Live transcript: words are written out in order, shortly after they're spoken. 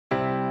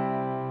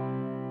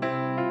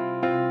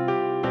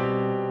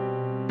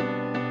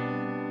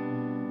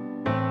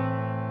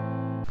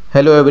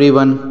Hello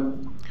everyone,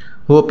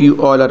 hope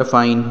you all are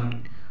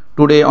fine.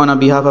 Today on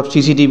behalf of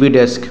CCTV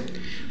desk,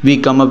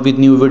 we come up with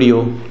new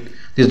video.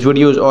 This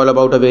video is all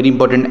about a very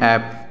important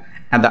app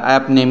and the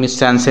app name is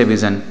Sannce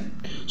Vision.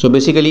 So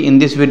basically in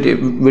this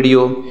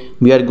video,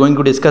 we are going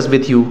to discuss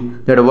with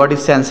you that what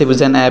is Sannce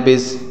Vision app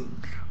is,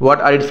 what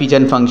are its feature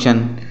and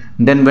function.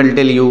 Then we'll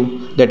tell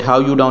you that how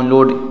you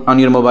download on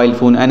your mobile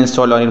phone and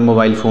install on your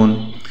mobile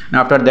phone. And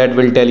after that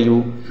we'll tell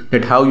you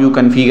that how you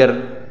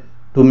configure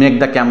to make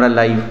the camera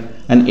live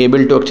and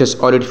able to access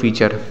all its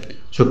feature.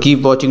 So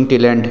keep watching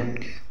till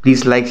end.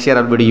 Please like, share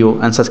our video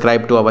and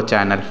subscribe to our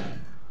channel.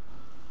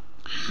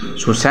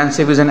 So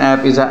Sannce Vision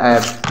app is an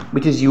app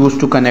which is used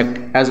to connect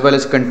as well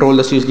as control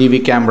the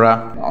CCTV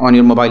camera on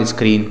your mobile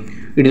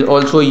screen. It is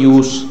also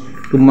used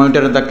to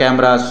monitor the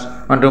cameras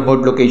on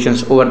remote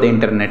locations over the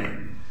internet.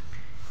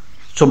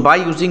 So by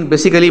using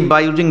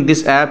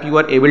this app, you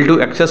are able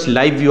to access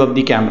live view of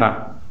the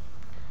camera.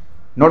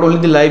 Not only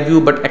the live view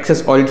but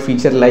access all its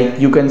features, like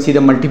you can see the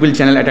multiple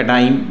channel at a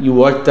time, you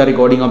watch the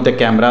recording of the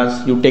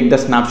cameras, you take the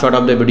snapshot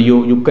of the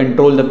video, you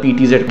control the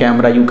PTZ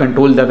camera, you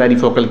control the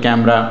varifocal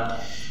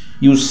camera,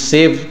 you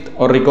save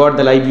or record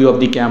the live view of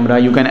the camera,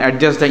 you can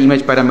adjust the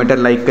image parameter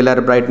like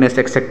color, brightness,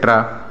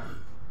 etc.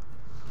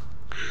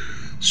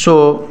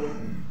 So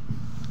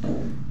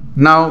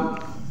now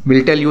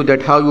we'll tell you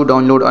that how you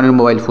download on your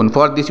mobile phone.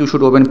 For this you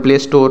should open Play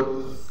Store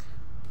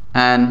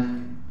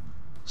and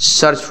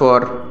search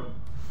for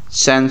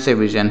Sannce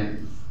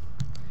Vision.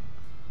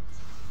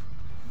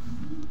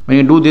 When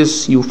you do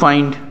this, you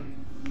find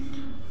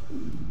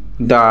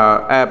the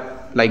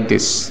app like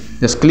this.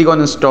 Just click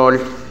on install.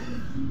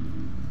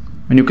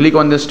 When you click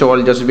on the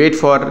install, just wait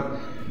for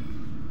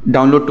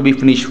download to be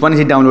finished. Once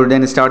it downloaded,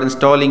 then start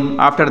installing.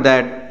 After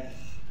that,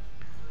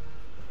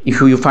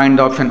 if you find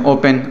the option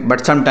open,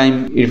 but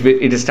sometime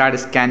it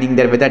starts scanning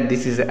there whether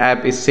this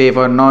app is safe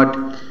or not.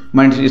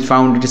 Once it is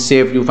found it is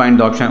safe, you find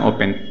the option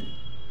open.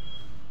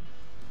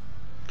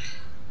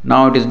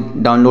 Now it is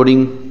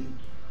downloading,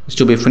 is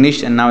to be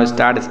finished, and now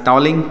start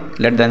installing.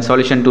 Let the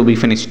installation to be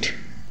finished.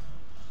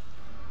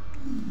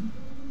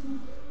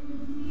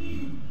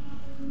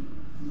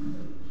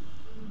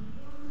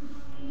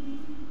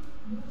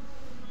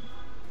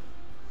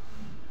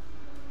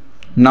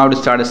 Now to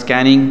start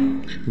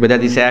scanning whether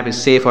this app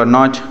is safe or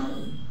not.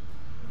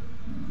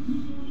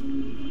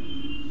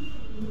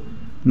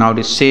 Now it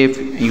is safe.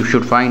 You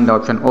should find the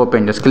option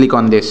open. Just click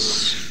on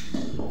this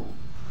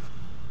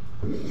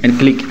and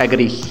click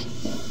agree.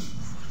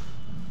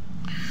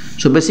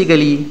 So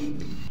basically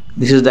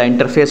this is the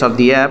interface of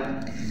the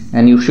app,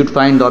 and you should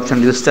find the option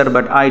register,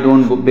 but I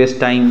don't waste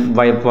time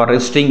for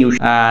registering you,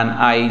 and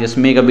I just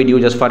make a video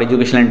just for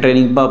educational and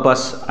training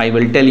purpose. I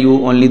will tell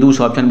you only those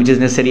options which is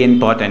necessary and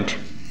important.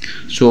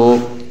 So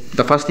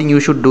the first thing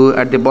you should do,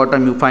 at the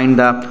bottom you find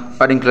the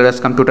orange color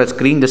computer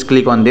screen. Just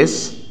click on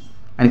this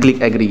and click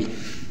agree.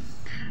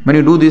 When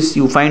you do this,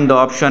 you find the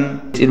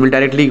option. It will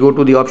directly go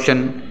to the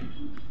option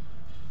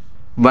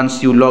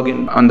once you log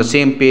in on the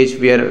same page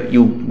where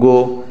you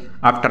go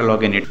after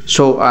logging it.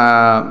 So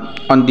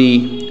on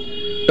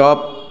the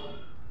top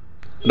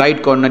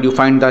right corner you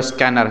find the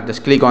scanner.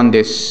 Just click on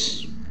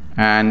this,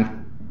 and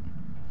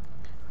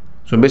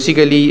so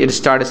basically it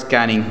starts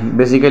scanning.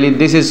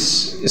 Basically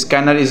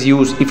scanner is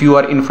used if you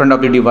are in front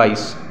of the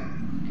device,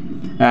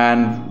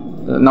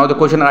 and now the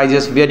question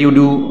arises, where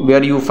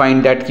you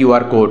find that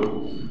QR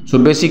code.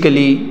 So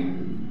basically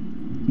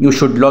you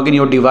should log in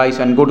your device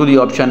and go to the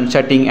option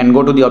setting and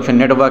go to the option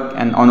network,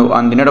 and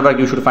on the network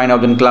you should find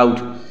option cloud,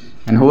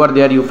 and over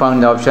there you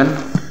found the option,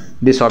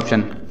 this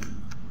option.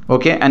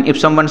 Okay, and if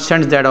someone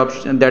sends that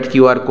option, that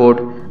QR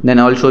code, then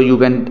also you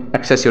can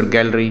access your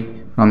gallery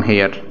from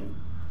here.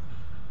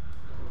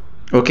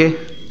 Okay,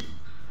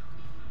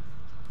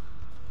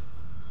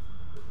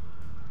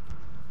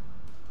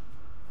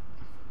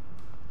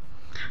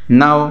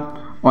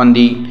 now on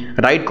the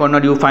right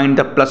corner you find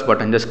the plus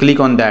button. Just click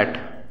on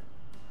that.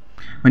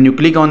 When you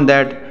click on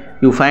that,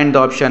 you find the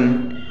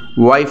option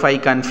Wi-Fi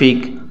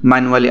config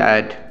manually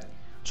add.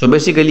 So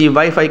basically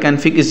Wi-Fi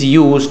config is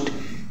used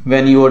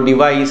when your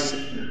device,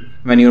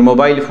 when your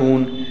mobile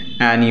phone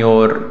and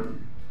your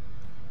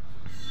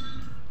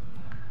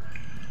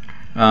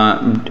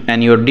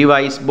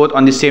device both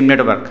on the same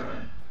network.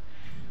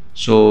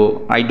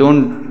 So I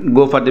don't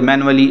go for the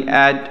manually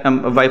add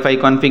Wi-Fi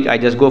config, I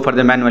just go for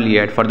the manually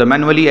add. For the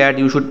manually add,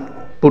 you should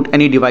put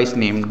any device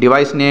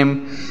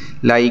name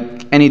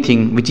like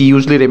anything which you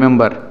usually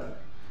remember.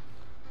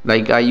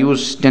 Like I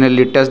use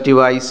generally test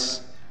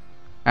device,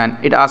 and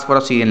it asks for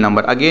a serial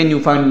number. Again you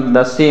find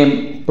the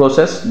same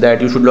process,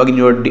 that you should log in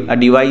your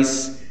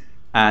device,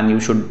 and you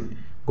should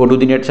go to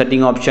the net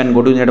setting option,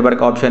 go to the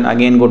network option,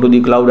 again go to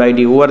the cloud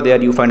ID. Over there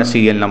you find a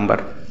serial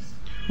number.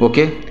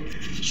 Okay,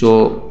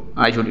 so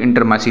I should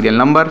enter my serial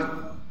number.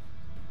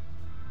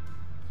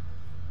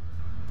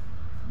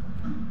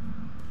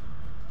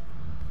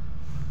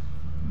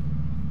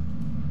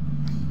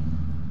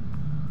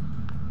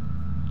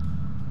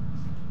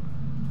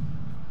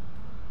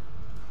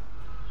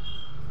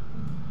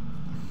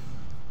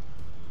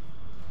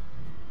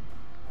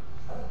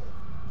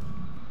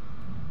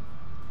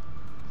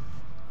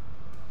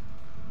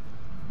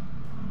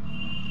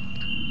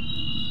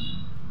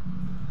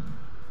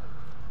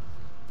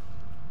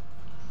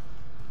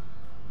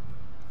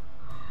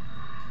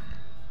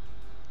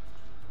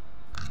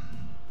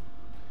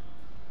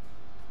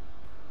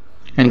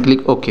 and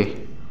click OK.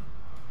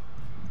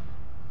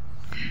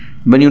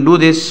 When you do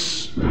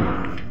this,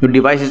 your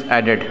device is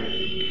added.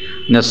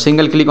 Just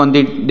single click on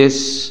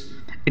this,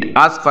 it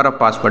asks for a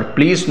password.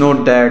 Please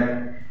note that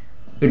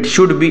it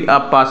should be a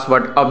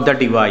password of the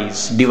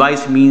device.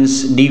 Device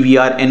means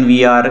DVR,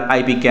 NVR,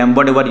 IP cam,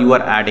 whatever you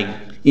are adding.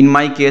 In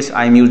my case,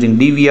 I am using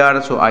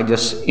DVR, so I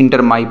just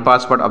enter my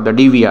password of the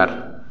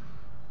DVR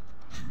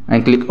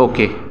and click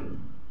OK.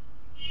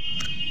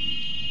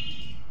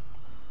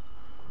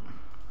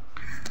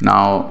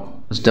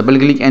 Now just double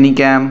click any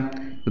cam,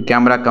 the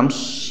camera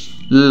comes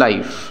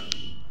live.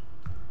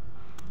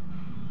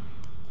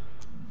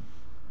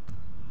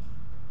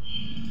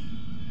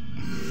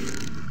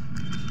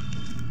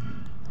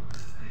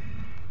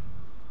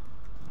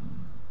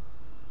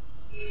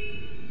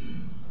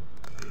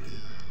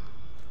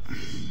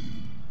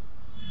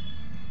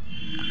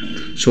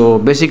 So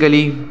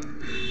basically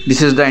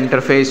this is the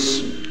interface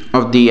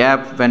of the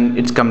app when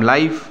it's come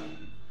live.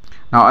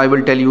 Now I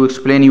will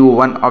explain you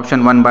one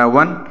option one by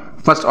one.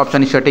 First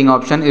option is setting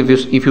option.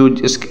 If you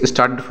just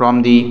start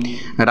from the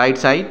right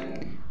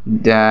side,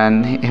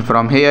 then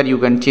from here you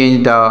can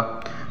change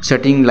the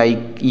setting,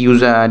 like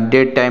use a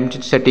date time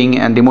setting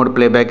and remote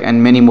playback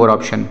and many more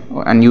option.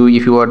 And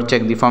if you want to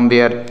check the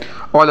firmware,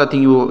 all the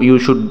thing you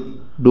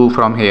should do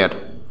from here.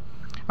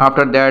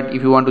 After that,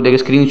 if you want to take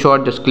a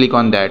screenshot, just click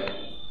on that.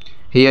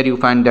 Here you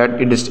find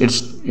that it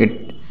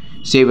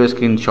save a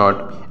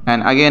screenshot.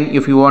 And again,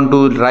 if you want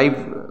to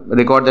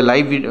record the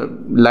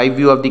live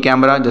view of the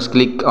camera, just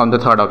click on the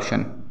third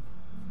option.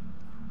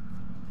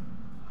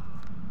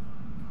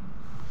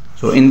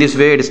 So in this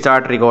way it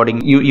start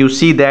recording. You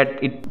see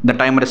that the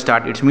timer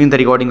start. It means the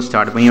recording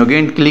start. When you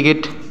again click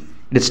it,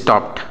 it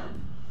stopped.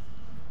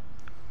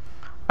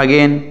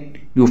 Again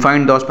you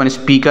find the option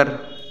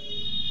speaker.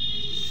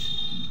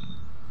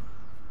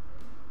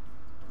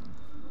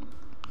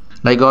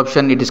 Like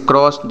option, it is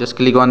crossed, just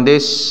click on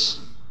this.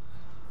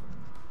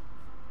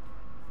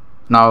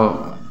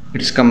 Now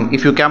it's come.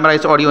 If your camera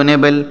is audio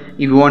enabled, if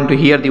you want to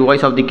hear the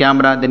voice of the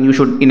camera, then you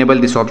should enable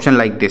this option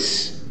like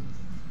this.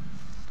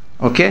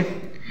 Okay.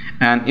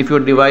 And if your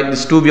device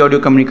is to be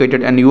audio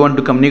communicated and you want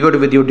to communicate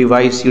with your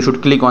device, you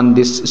should click on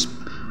this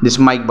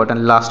mic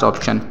button, last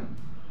option,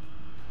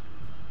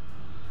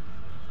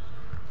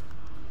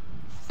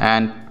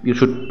 and you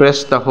should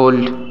press the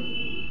hold.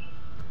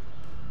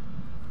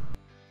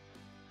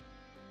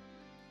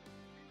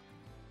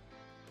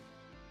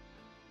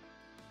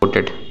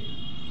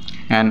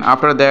 And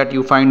after that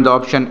you find the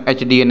option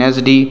HD and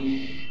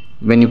SD.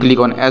 When you click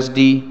on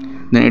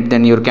SD,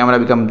 then your camera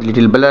becomes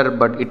little blur,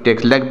 but it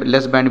takes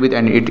less bandwidth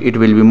and it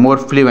will be more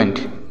fluent.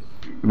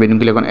 When you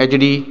click on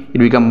HD, it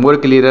becomes more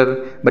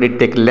clearer, but it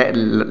takes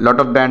lot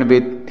of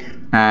bandwidth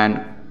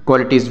and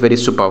quality is very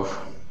superb.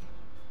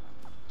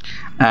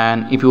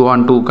 And if you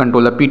want to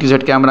control the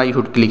PTZ camera, you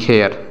should click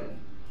here.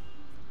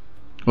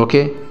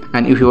 Okay.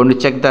 And if you want to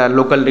check the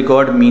local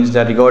record, means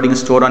the recording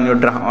stored on your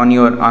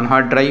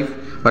hard drive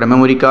or a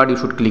memory card, you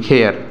should click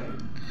here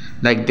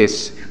like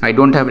this. I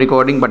don't have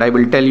recording, but I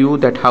will tell you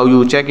that how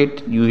you check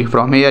it.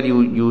 From here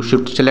you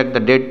should select the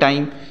date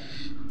time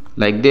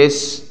like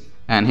this,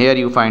 and here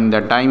you find the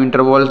time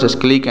interval.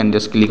 Just click on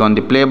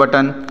the play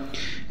button,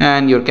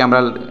 and your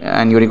camera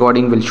and your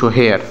recording will show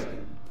here.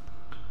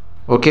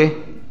 Okay.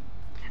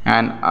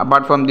 And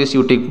apart from this,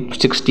 you take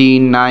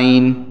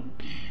 16:9.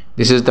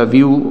 This is the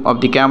view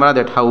of the camera,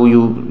 that how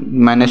you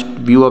manage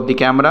view of the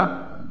camera.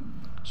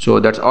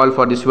 So that's all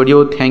for this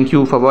video. Thank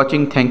you for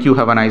watching. Thank you.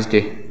 Have a nice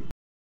day.